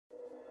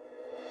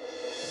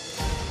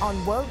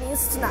on World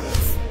News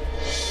Tonight.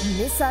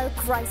 Missile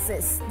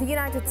crisis. The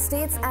United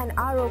States and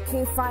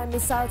ROK fire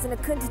missiles in a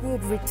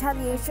continued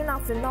retaliation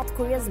after North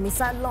Korea's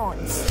missile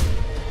launch.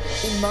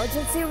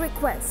 Emergency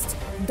request.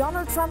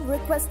 Donald Trump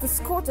requests the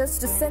SCOTUS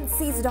to send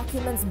seized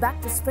documents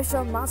back to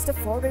Special Master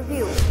for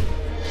review.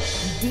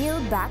 Deal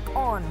back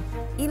on.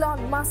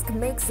 Elon Musk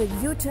makes a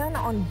U-turn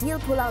on deal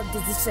pullout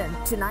decision.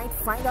 Tonight,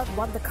 find out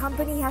what the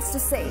company has to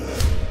say.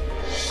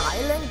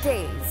 Island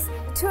Days.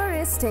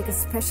 Tourists take a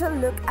special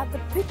look at the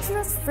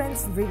picturesque French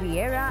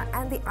Riviera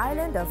and the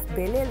island of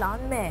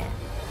Belle-Île-en-Mer.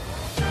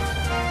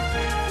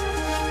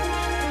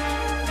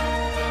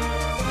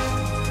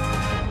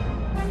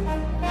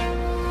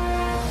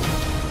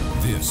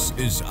 This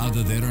is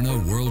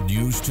Derana World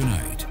News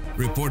Tonight.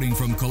 Reporting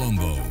from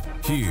Colombo,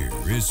 here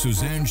is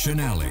Suzanne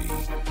Shanali.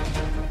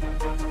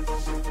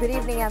 Good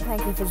evening and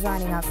thank you for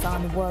joining us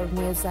on World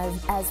News.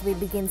 As we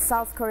begin,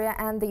 South Korea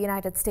and the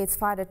United States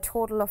fired a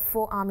total of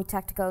 4 Army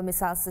tactical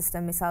missile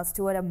system missiles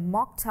toward a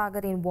mock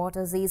target in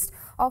waters east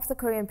of the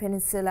Korean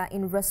peninsula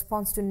in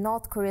response to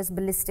North Korea's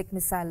ballistic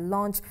missile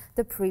launch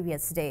the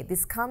previous day.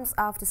 This comes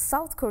after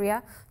South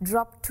Korea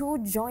dropped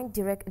 2 joint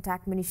direct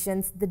attack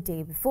munitions the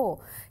day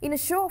before in a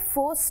show of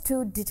force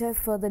to deter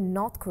further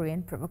North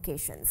Korean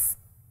provocations.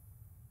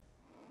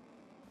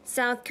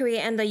 South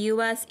Korea and the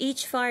U.S.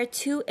 each fired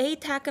 2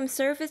 ATACMS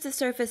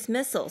surface-to-surface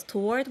missiles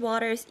toward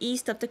waters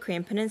east of the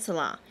Korean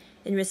peninsula,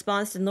 in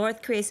response to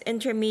North Korea's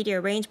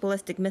intermediate-range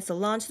ballistic missile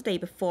launch the day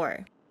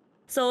before.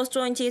 Seoul's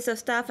Joint Chiefs of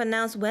Staff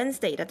announced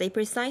Wednesday that they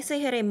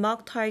precisely hit a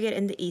mock target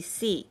in the East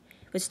Sea,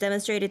 which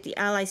demonstrated the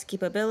Allies'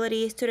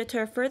 capabilities to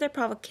deter further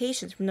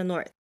provocations from the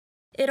North.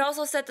 It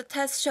also said the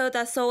tests showed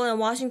that Seoul and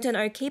Washington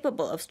are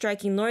capable of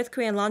striking North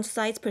Korean launch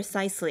sites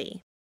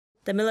precisely.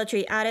 The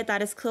military added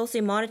that it's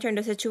closely monitoring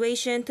the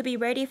situation to be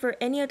ready for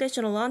any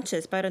additional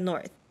launches by the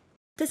North.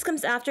 This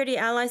comes after the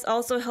Allies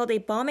also held a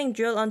bombing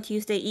drill on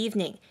Tuesday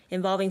evening,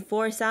 involving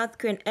 4 South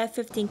Korean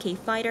F-15K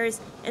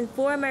fighters and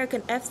 4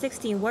 American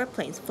F-16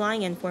 warplanes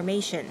flying in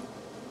formation.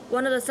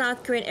 One of the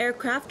South Korean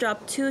aircraft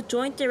dropped 2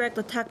 joint direct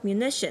attack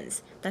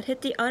munitions that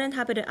hit the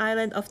uninhabited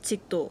island of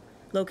Jik-do,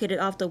 located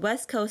off the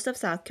west coast of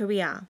South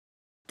Korea.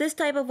 This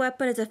type of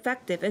weapon is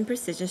effective in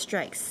precision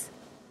strikes.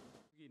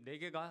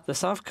 The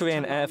South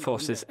Korean Air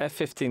Force's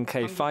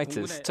F-15K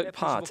fighters took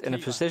part in a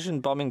precision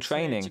bombing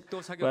training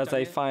where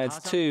they fired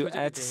 2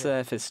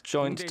 air-to-surface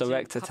joint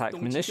direct attack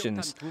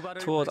munitions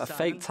toward a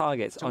fake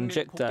target on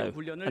Jik-do,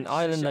 an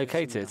island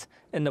located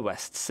in the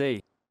West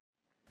Sea.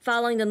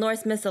 Following the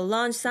North's missile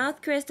launch,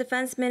 South Korea's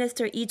Defense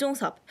Minister Lee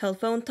Jong-seop held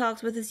phone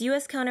talks with his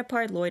U.S.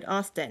 counterpart Lloyd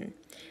Austin,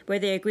 where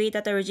they agreed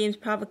that the regime's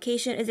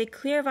provocation is a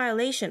clear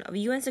violation of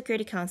UN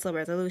Security Council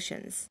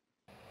resolutions.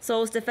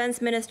 Seoul's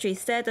defense ministry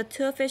said the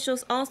 2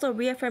 officials also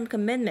reaffirmed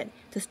commitment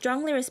to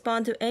strongly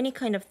respond to any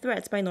kind of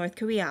threats by North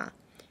Korea,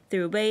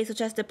 through ways such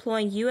as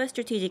deploying U.S.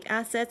 strategic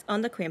assets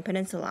on the Korean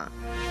peninsula.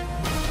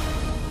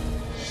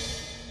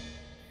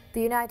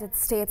 The United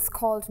States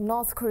called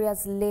North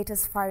Korea's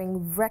latest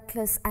firing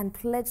reckless and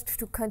pledged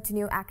to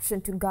continue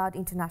action to guard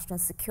international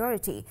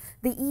security.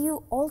 The EU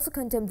also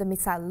condemned the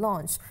missile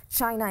launch.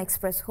 China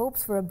expressed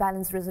hopes for a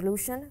balanced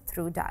resolution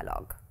through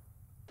dialogue.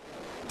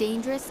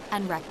 Dangerous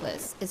and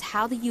reckless is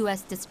how the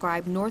U.S.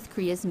 described North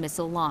Korea's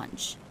missile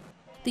launch.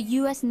 The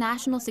U.S.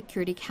 National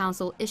Security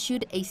Council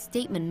issued a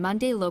statement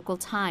Monday local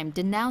time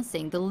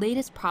denouncing the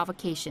latest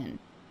provocation.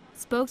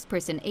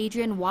 Spokesperson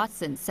Adrienne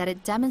Watson said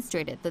it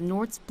demonstrated the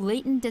North's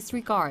blatant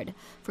disregard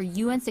for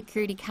UN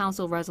Security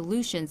Council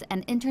resolutions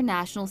and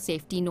international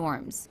safety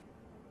norms.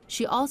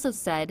 She also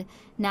said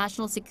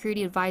National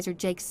Security Advisor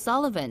Jake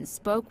Sullivan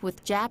spoke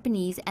with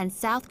Japanese and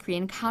South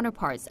Korean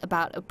counterparts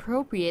about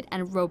appropriate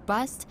and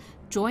robust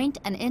joint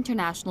and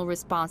international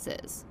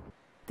responses.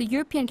 The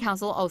European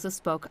Council also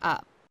spoke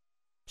up.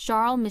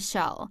 Charles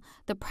Michel,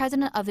 the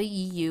president of the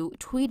EU,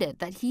 tweeted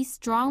that he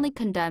strongly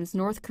condemns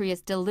North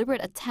Korea's deliberate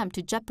attempt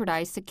to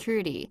jeopardize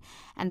security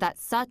and that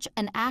such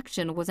an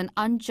action was an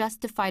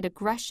unjustified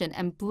aggression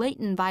and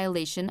blatant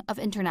violation of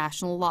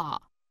international law.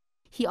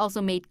 He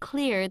also made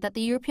clear that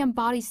the European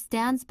body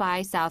stands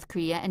by South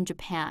Korea and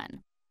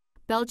Japan.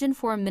 Belgian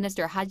Foreign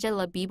Minister Hadja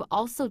Labib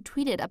also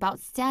tweeted about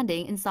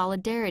standing in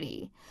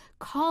solidarity,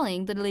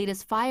 calling the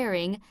latest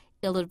firing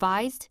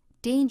ill-advised,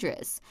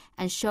 dangerous,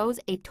 and shows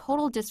a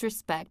total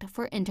disrespect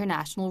for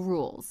international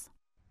rules.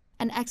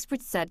 An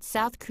expert said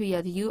South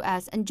Korea, the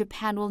U.S., and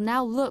Japan will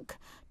now look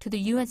to the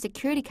UN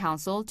Security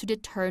Council to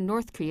deter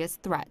North Korea's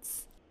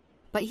threats.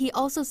 But he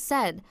also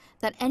said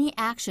that any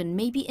action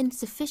may be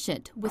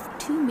insufficient with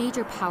 2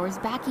 major powers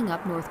backing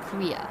up North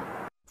Korea.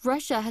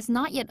 Russia has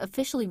not yet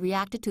officially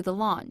reacted to the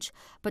launch,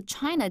 but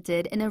China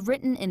did in a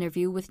written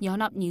interview with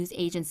Yonhap News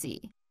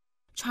Agency.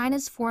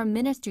 China's foreign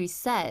ministry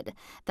said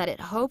that it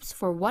hopes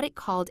for what it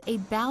called a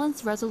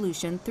balanced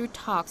resolution through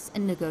talks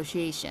and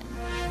negotiation.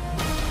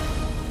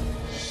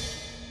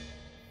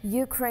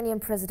 Ukrainian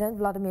President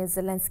Volodymyr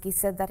Zelensky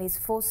said that his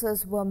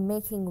forces were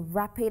making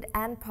rapid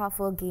and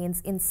powerful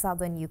gains in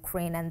southern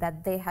Ukraine and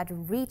that they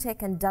had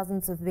retaken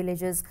dozens of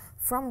villages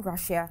from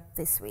Russia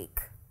this week.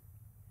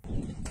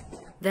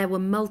 There were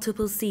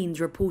multiple scenes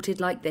reported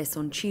like this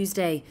on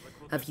Tuesday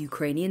of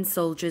Ukrainian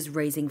soldiers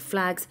raising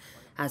flags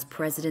as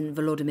President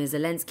Volodymyr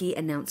Zelensky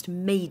announced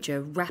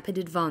major rapid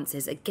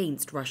advances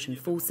against Russian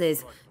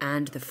forces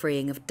and the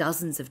freeing of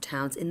dozens of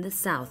towns in the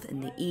south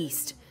and the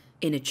east.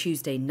 In a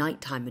Tuesday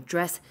nighttime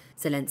address,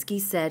 Zelensky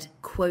said,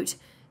 quote,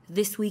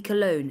 "This week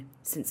alone,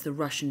 since the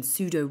Russian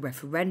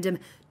pseudo-referendum,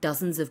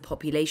 dozens of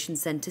population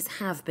centres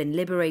have been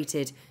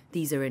liberated.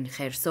 These are in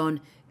Kherson,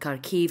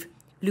 Kharkiv,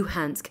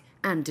 Luhansk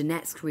and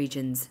Donetsk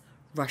regions."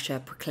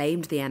 Russia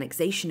proclaimed the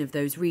annexation of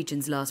those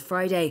regions last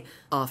Friday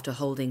after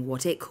holding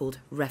what it called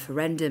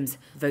referendums,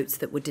 votes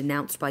that were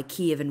denounced by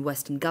Kyiv and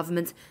Western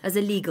governments as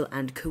illegal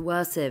and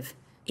coercive.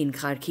 In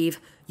Kharkiv,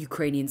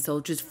 Ukrainian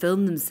soldiers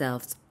filmed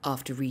themselves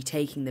after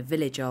retaking the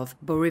village of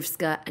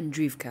Borivska and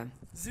Drivka.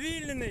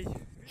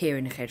 Here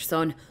in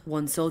Kherson,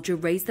 one soldier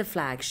raised the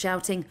flag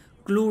shouting,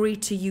 "Glory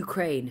to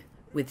Ukraine,"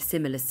 with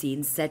similar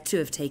scenes said to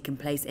have taken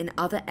place in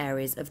other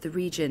areas of the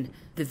region.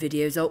 The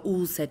videos are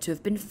all said to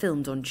have been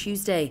filmed on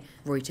Tuesday.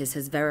 Reuters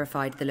has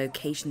verified the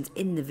locations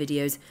in the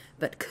videos,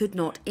 but could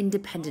not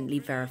independently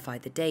verify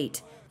the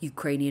date.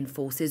 Ukrainian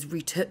forces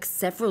retook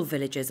several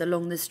villages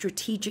along the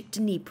strategic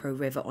Dnipro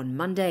River on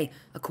Monday,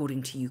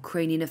 according to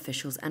Ukrainian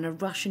officials and a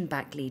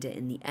Russian-backed leader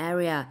in the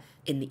area.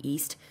 In the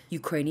east,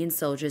 Ukrainian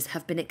soldiers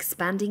have been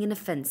expanding an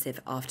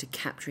offensive after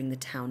capturing the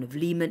town of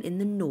Liman in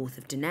the north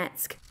of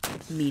Donetsk.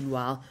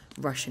 Meanwhile,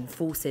 Russian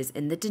forces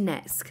in the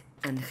Donetsk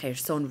and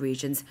Kherson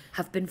regions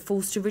have been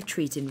forced to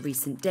retreat in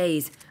recent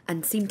days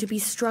and seem to be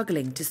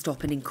struggling to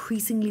stop an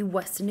increasingly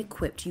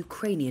Western-equipped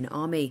Ukrainian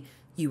army.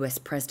 US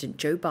President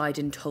Joe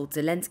Biden told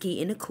Zelensky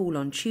in a call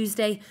on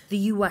Tuesday the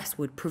US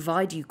would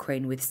provide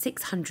Ukraine with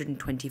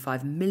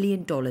 $625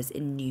 million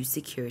in new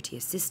security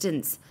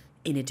assistance.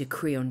 In a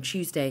decree on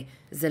Tuesday,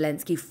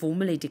 Zelensky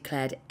formally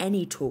declared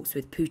any talks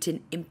with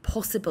Putin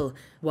impossible,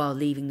 while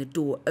leaving the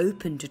door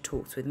open to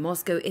talks with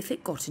Moscow if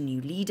it got a new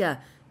leader.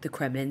 The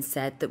Kremlin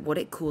said that what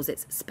it calls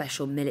its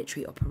special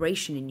military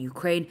operation in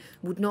Ukraine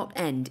would not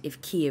end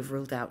if Kyiv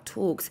ruled out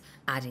talks,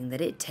 adding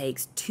that it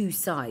takes two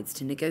sides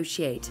to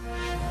negotiate.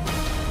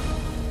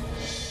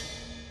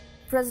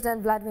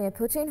 President Vladimir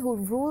Putin, who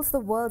rules the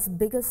world's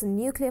biggest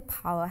nuclear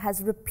power,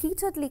 has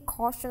repeatedly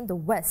cautioned the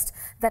West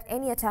that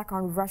any attack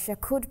on Russia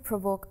could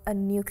provoke a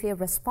nuclear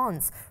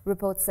response.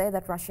 Reports say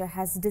that Russia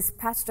has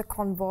dispatched a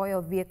convoy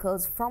of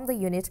vehicles from the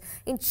unit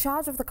in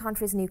charge of the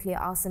country's nuclear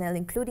arsenal,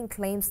 including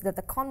claims that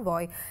the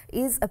convoy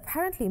is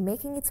apparently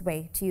making its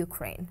way to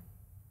Ukraine.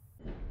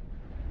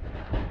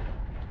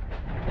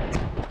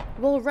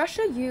 Will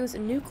Russia use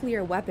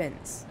nuclear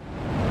weapons?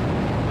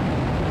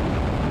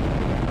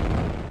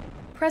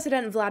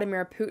 President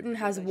Vladimir Putin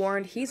has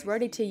warned he's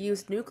ready to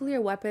use nuclear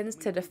weapons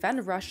to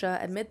defend Russia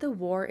amid the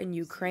war in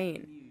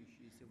Ukraine.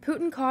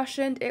 Putin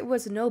cautioned it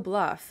was no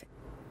bluff,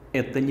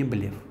 Это не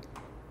блеф.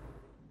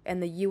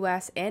 and the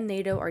US and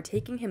NATO are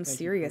taking him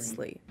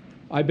seriously.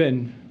 I've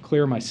been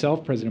clear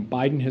myself, President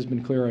Biden has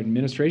been clear, our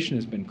administration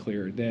has been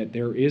clear that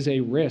there is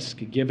a risk,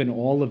 given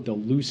all of the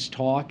loose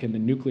talk and the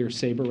nuclear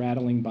saber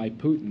rattling by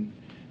Putin,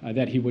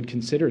 that he would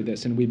consider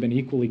this, and we've been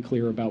equally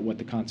clear about what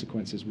the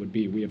consequences would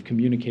be. We have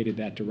communicated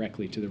that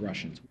directly to the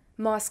Russians.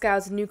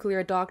 Moscow's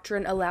nuclear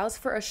doctrine allows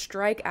for a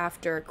strike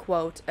after,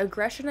 quote,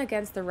 aggression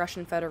against the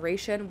Russian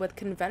Federation with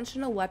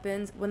conventional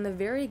weapons when the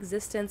very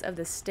existence of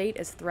the state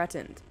is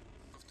threatened.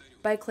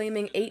 By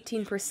claiming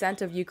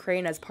 18% of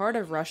Ukraine as part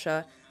of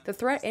Russia, the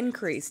threat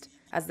increased,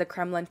 as the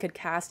Kremlin could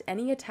cast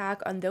any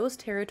attack on those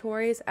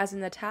territories as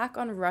an attack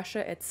on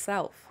Russia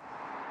itself.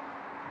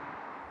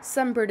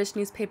 Some British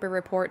newspaper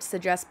reports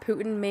suggest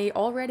Putin may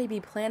already be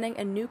planning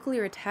a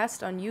nuclear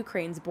test on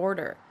Ukraine's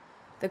border.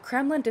 The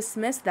Kremlin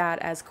dismissed that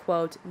as,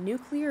 quote,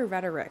 nuclear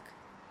rhetoric.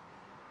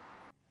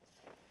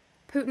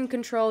 Putin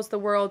controls the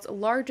world's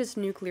largest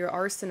nuclear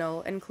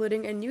arsenal,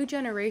 including a new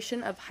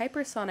generation of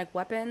hypersonic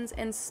weapons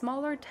and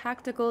smaller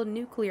tactical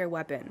nuclear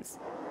weapons.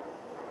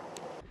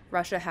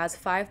 Russia has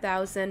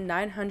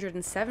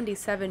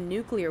 5,977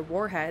 nuclear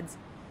warheads.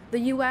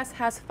 The US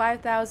has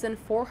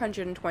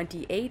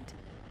 5,428.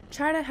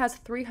 China has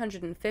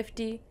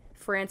 350,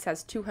 France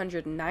has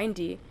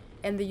 290,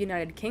 and the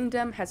United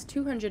Kingdom has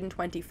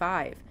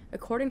 225,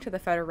 according to the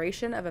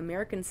Federation of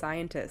American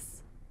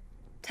Scientists.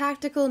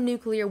 Tactical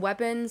nuclear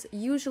weapons,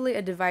 usually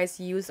a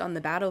device used on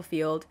the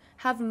battlefield,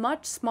 have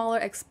much smaller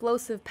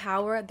explosive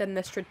power than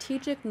the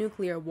strategic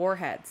nuclear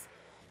warheads.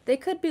 They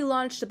could be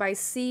launched by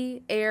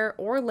sea, air,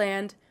 or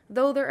land,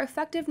 though their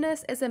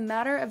effectiveness is a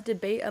matter of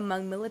debate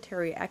among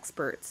military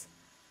experts.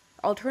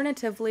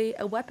 Alternatively,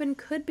 a weapon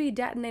could be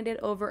detonated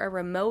over a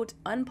remote,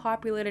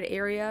 unpopulated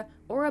area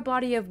or a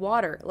body of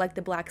water like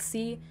the Black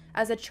Sea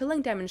as a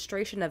chilling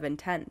demonstration of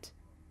intent.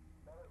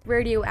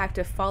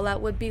 Radioactive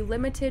fallout would be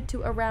limited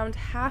to around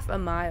half a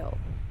mile.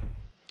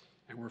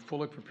 And we're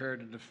fully prepared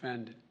to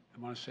defend it. I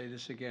want to say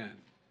this again.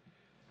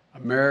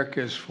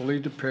 America is fully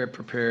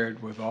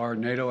prepared with our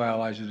NATO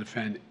allies to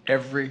defend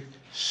every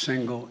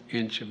single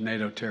inch of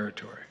NATO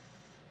territory.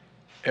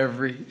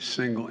 Every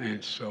single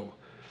inch. So,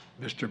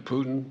 Mr.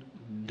 Putin,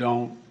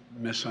 don't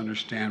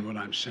misunderstand what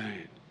I'm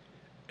saying.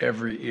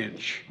 Every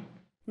inch.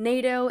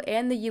 NATO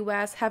and the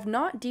US have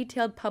not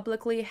detailed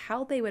publicly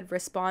how they would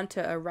respond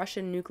to a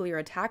Russian nuclear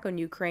attack on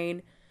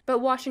Ukraine, but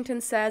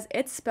Washington says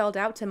it's spelled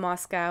out to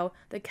Moscow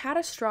the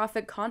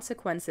catastrophic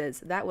consequences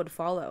that would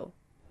follow.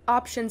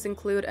 Options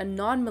include a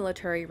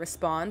non-military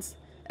response,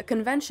 a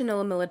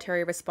conventional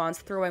military response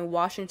throwing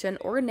Washington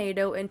or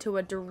NATO into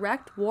a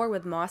direct war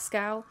with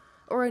Moscow,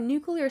 or a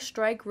nuclear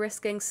strike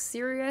risking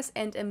serious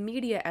and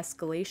immediate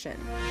escalation.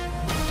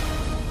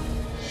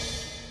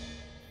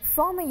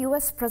 Former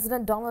U.S.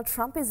 President Donald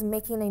Trump is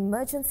making an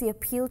emergency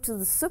appeal to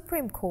the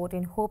Supreme Court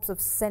in hopes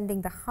of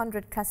sending the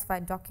 100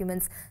 classified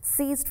documents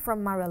seized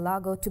from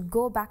Mar-a-Lago to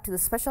go back to the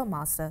special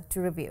master to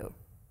review.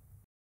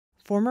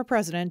 Former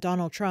President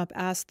Donald Trump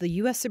asked the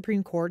U.S.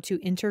 Supreme Court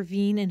to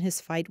intervene in his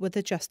fight with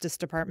the Justice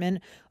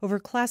Department over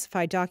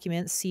classified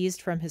documents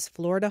seized from his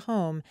Florida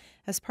home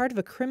as part of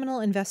a criminal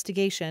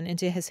investigation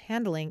into his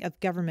handling of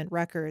government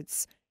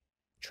records.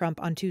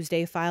 Trump on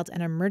Tuesday filed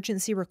an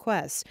emergency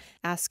request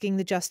asking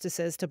the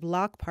justices to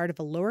block part of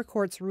a lower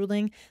court's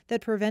ruling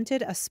that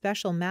prevented a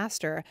special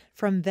master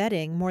from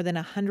vetting more than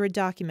 100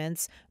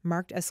 documents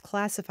marked as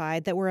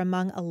classified that were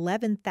among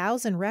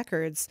 11,000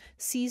 records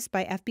seized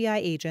by FBI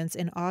agents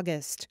in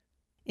August.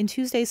 In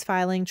Tuesday's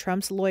filing,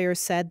 Trump's lawyers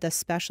said the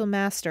special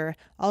master,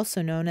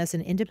 also known as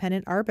an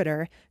independent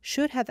arbiter,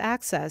 should have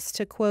access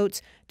to,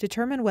 quote,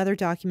 determine whether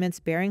documents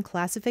bearing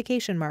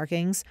classification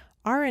markings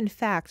are in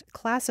fact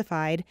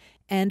classified,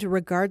 and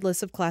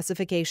regardless of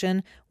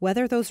classification,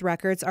 whether those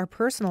records are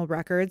personal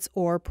records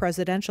or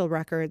presidential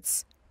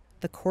records.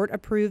 The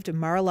court-approved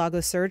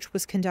Mar-a-Lago search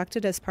was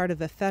conducted as part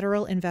of a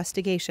federal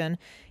investigation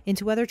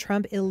into whether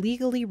Trump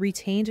illegally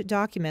retained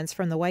documents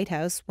from the White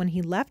House when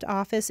he left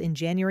office in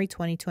January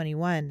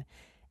 2021,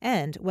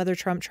 and whether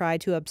Trump tried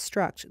to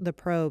obstruct the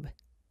probe.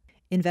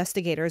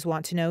 Investigators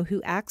want to know who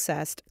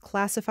accessed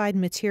classified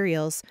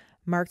materials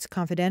marked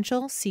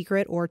confidential,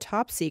 secret, or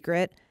top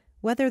secret,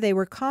 whether they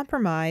were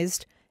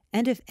compromised,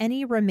 and if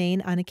any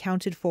remain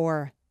unaccounted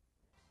for.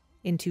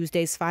 In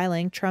Tuesday's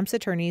filing, Trump's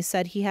attorneys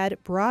said he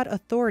had broad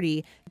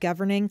authority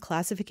governing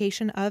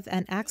classification of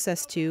and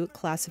access to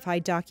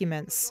classified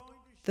documents.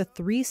 The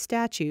 3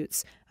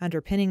 statutes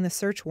underpinning the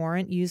search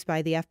warrant used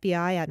by the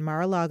FBI at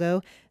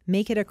Mar-a-Lago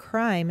make it a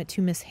crime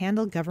to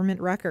mishandle government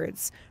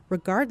records,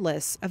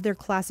 regardless of their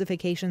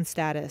classification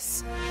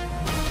status.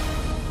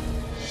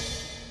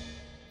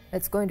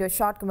 Let's go into a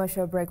short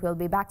commercial break. We'll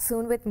be back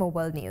soon with more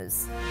world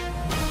news.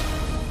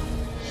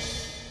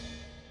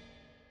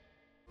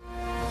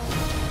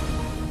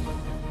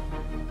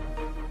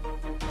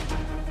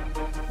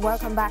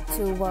 Welcome back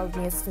to World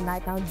News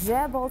Tonight. Now,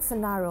 Jair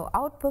Bolsonaro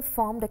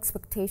outperformed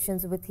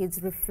expectations with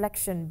his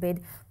reflection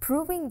bid,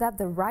 proving that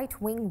the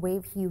right-wing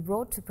wave he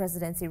rode to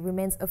presidency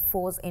remains a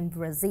force in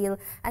Brazil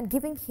and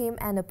giving him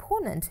an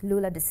opponent,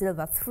 Lula da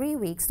Silva, 3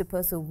 weeks to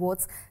pursue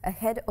votes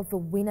ahead of a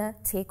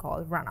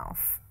winner-take-all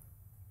runoff.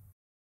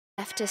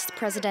 Leftist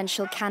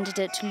presidential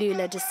candidate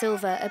Lula da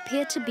Silva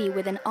appeared to be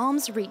within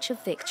arm's reach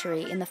of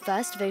victory in the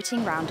first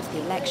voting round of the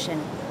election.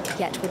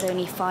 Yet with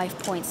only 5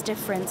 points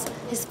difference,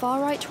 his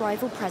far-right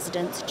rival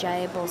president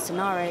Jair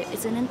Bolsonaro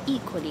is in an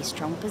equally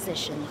strong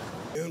position.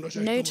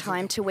 No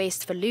time to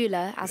waste for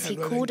Lula as he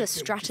called a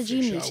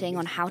strategy meeting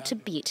on how to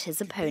beat his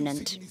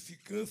opponent.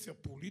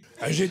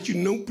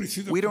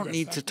 We don't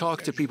need to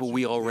talk to people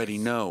we already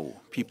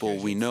know, people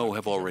we know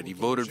have already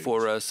voted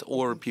for us,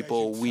 or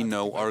people we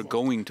know are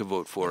going to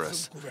vote for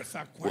us.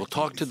 We'll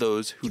talk to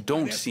those who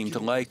don't seem to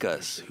like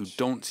us, who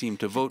don't seem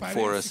to vote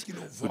for us,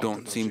 who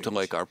don't seem to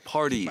like our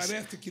parties.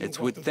 It's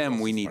with them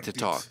we need to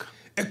talk.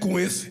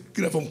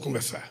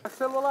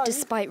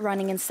 Despite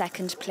running in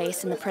second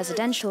place in the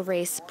presidential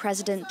race,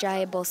 President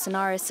Jair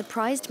Bolsonaro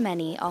surprised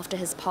many after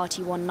his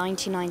party won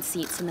 99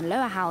 seats in the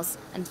lower house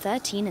and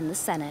 13 in the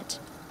Senate.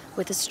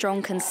 With a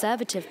strong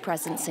conservative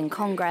presence in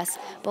Congress,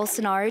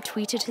 Bolsonaro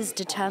tweeted his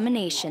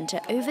determination to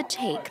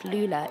overtake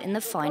Lula in the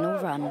final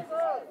run.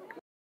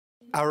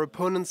 Our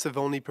opponents have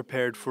only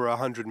prepared for a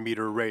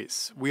 100-meter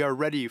race. We are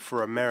ready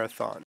for a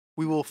marathon.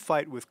 We will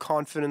fight with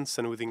confidence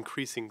and with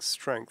increasing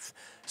strength,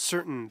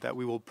 certain that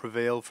we will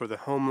prevail for the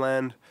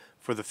homeland,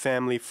 for the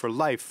family, for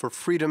life, for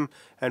freedom,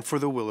 and for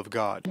the will of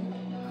God.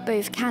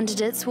 Both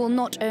candidates will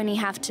not only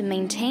have to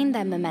maintain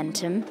their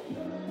momentum,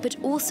 but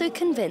also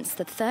convince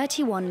the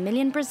 31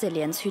 million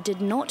Brazilians who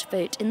did not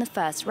vote in the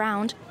first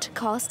round to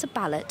cast a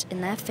ballot in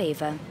their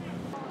favor.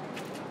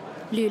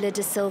 Lula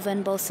da Silva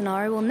and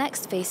Bolsonaro will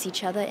next face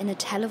each other in a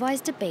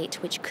televised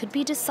debate which could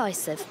be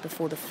decisive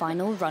before the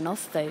final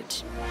runoff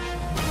vote.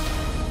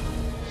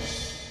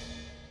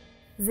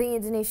 The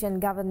Indonesian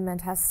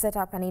government has set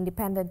up an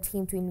independent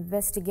team to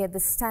investigate the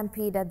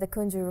stampede at the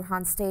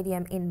Kanjuruhan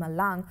Stadium in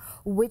Malang,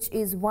 which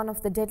is one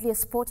of the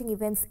deadliest sporting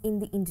events in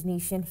the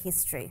Indonesian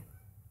history.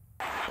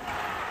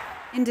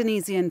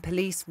 Indonesian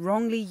police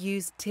wrongly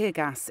used tear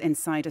gas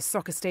inside a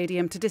soccer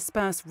stadium to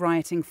disperse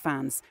rioting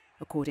fans,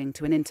 according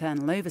to an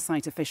internal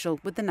oversight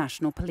official with the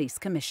National Police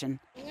Commission.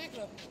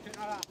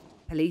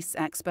 Police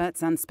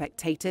experts and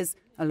spectators,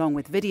 along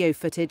with video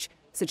footage,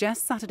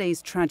 suggest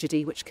Saturday's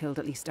tragedy, which killed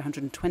at least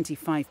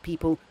 125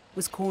 people,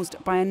 was caused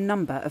by a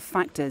number of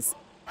factors.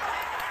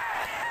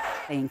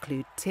 They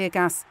include tear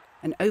gas,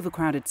 an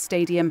overcrowded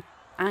stadium,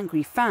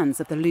 angry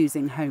fans of the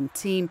losing home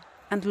team,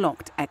 and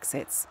locked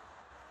exits.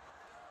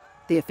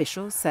 The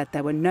officials said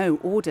there were no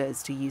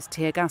orders to use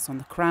tear gas on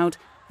the crowd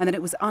and that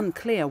it was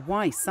unclear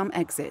why some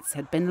exits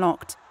had been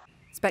locked.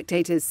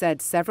 Spectators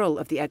said several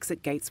of the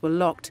exit gates were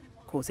locked,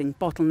 causing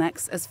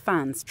bottlenecks as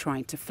fans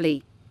tried to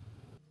flee.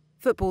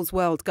 Football's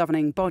world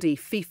governing body,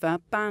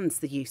 FIFA, bans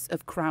the use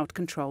of crowd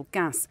control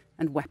gas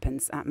and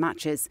weapons at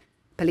matches.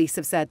 Police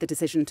have said the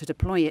decision to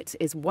deploy it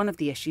is one of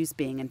the issues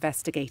being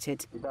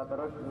investigated.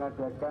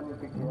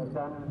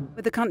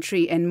 With the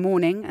country in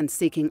mourning and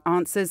seeking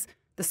answers,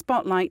 the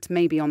spotlight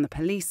may be on the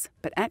police,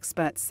 but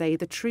experts say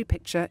the true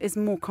picture is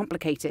more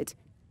complicated.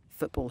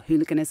 Football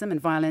hooliganism and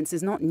violence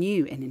is not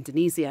new in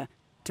Indonesia.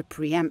 To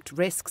preempt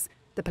risks,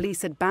 the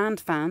police had banned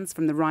fans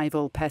from the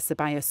rival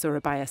Persebaya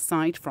Surabaya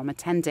side from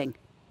attending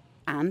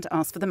and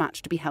asked for the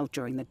match to be held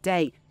during the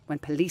day, when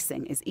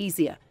policing is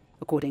easier,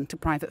 according to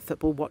private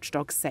football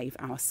watchdog Save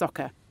Our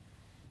Soccer.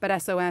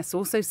 But SOS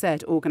also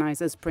said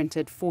organisers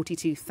printed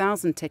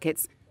 42,000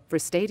 tickets for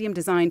a stadium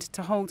designed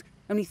to hold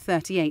only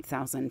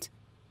 38,000.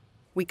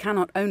 We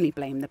cannot only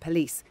blame the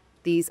police.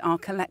 These are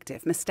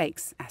collective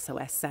mistakes,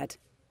 SOS said.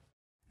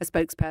 A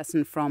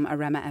spokesperson from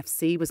Arema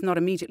FC was not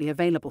immediately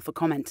available for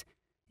comment.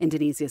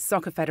 Indonesia's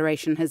Soccer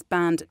Federation has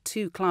banned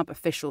 2 club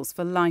officials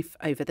for life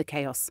over the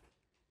chaos.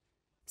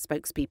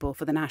 Spokespeople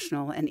for the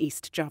National and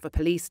East Java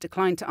Police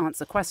declined to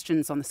answer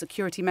questions on the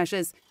security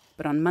measures,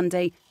 but on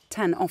Monday,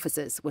 10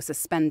 officers were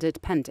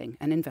suspended pending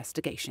an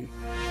investigation.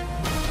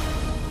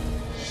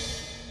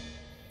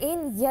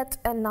 In yet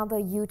another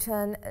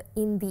U-turn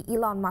in the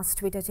Elon Musk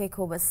Twitter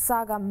takeover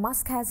saga,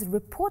 Musk has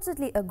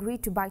reportedly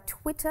agreed to buy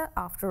Twitter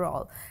after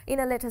all. In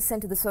a letter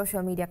sent to the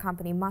social media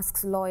company,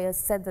 Musk's lawyers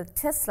said the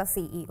Tesla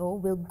CEO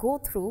will go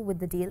through with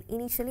the deal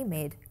initially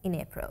made in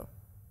April.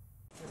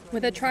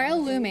 With a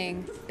trial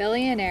looming,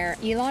 billionaire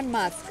Elon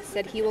Musk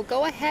said he will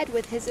go ahead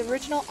with his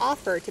original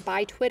offer to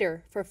buy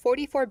Twitter for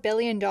 $44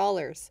 billion,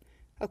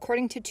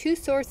 according to 2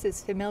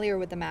 sources familiar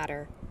with the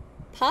matter,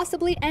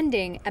 possibly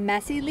ending a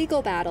messy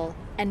legal battle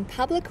and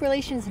public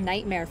relations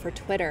nightmare for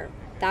Twitter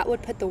that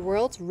would put the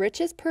world's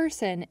richest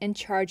person in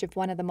charge of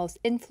one of the most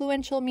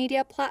influential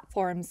media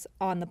platforms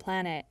on the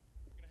planet.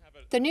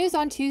 The news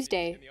on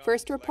Tuesday,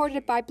 first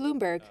reported by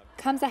Bloomberg,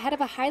 comes ahead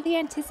of a highly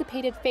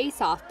anticipated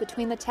face-off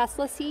between the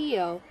Tesla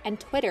CEO and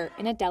Twitter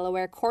in a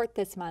Delaware court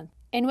this month,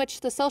 in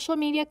which the social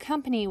media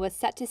company was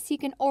set to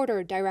seek an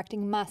order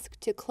directing Musk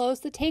to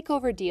close the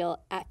takeover deal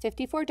at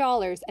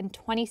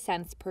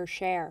 $54.20 per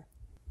share.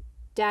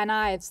 Dan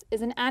Ives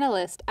is an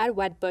analyst at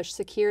Wedbush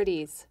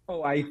Securities.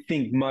 I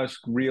think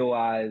Musk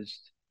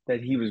realized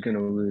that he was going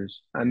to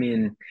lose. I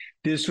mean,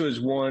 this was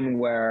one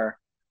where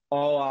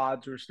all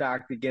odds were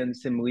stacked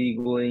against him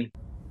legally.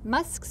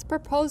 Musk's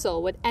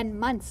proposal would end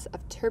months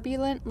of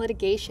turbulent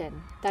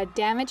litigation that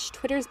damaged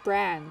Twitter's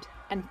brand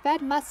and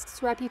fed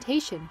Musk's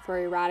reputation for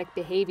erratic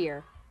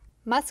behavior.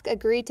 Musk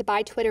agreed to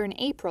buy Twitter in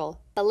April,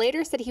 but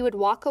later said he would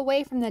walk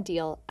away from the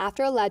deal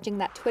after alleging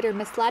that Twitter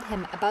misled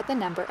him about the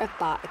number of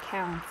bot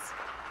accounts.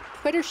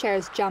 Twitter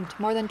shares jumped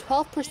more than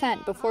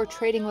 12% before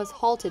trading was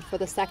halted for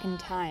the second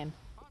time.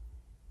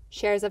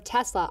 Shares of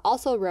Tesla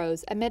also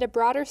rose amid a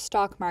broader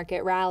stock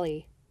market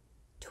rally.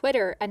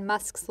 Twitter and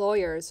Musk's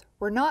lawyers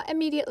were not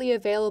immediately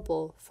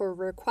available for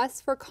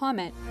requests for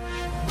comment.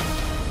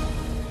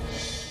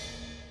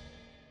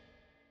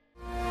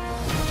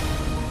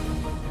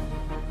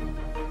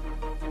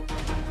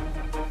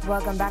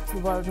 Welcome back to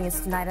World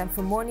News Tonight, and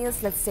for more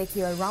news, let's take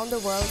you around the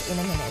world in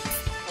a minute.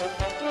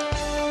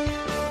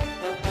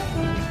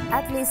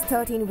 At least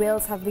 13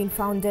 whales have been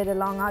found dead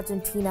along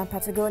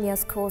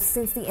Argentina-Patagonia's coast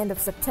since the end of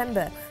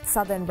September.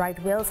 Southern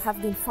right whales have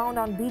been found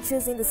on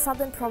beaches in the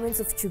southern province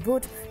of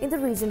Chubut in the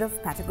region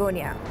of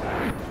Patagonia.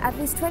 At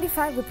least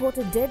 25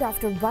 reported dead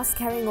after a bus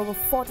carrying over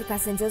 40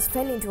 passengers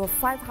fell into a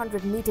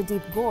 500-meter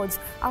deep gorge,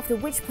 after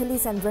which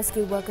police and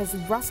rescue workers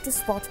rushed to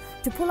spot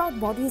to pull out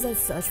bodies and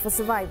search for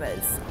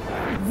survivors.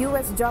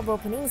 U.S. job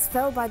openings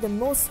fell by the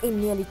most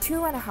in nearly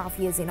 2.5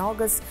 years in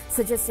August,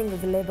 suggesting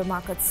that the labor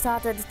market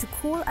started to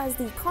cool as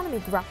the economy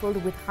grappled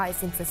with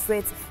highest interest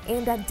rates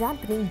aimed at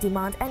dampening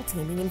demand and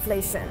taming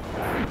inflation.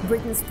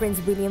 Britain's Prince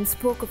William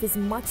spoke of his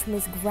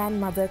much-missed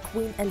grandmother,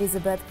 Queen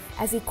Elizabeth,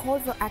 as he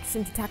called for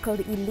action to tackle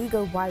the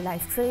illegal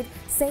wildlife trade,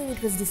 saying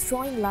it was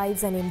destroying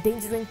lives and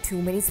endangering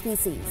too many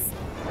species.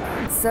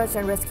 Search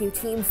and rescue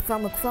teams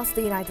from across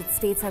the United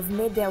States have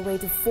made their way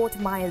to Fort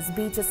Myers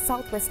Beach, a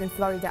southwestern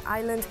Florida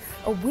island,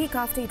 a week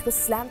after it was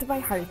slammed by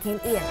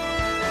Hurricane Ian.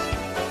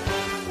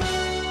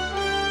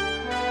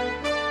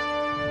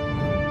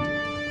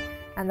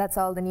 And that's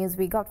all the news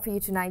we got for you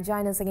tonight.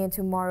 Join us again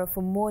tomorrow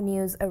for more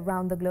news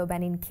around the globe.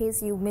 And in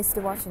case you missed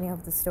to watch any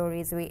of the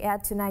stories we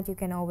aired tonight, you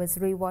can always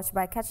rewatch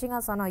by catching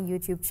us on our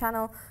YouTube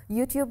channel,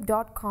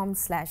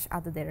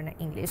 youtube.com/Derana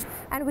English.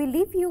 And we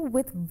leave you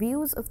with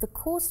views of the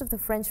coast of the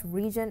French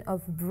region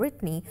of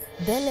Brittany,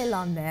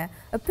 Belle-Île-en-Mer,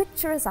 a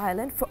picturesque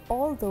island for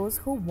all those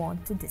who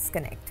want to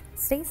disconnect.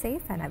 Stay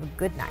safe and have a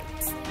good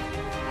night.